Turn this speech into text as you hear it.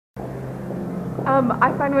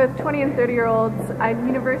I find with 20 and 30-year-olds at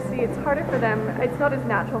university, it's harder for them, it's not as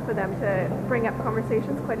natural for them to bring up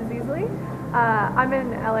conversations quite as easily. I'm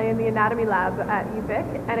in LA in the anatomy lab at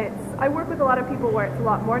UVic, and I work with a lot of people where it's a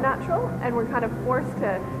lot more natural, and we're kind of forced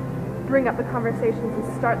to bring up the conversations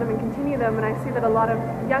and start them and continue them, and I see that a lot of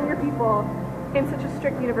younger people in such a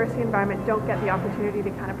strict university environment don't get the opportunity to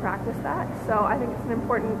kind of practice that. So I think it's an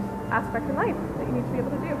important aspect in life that you need to be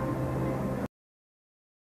able to do.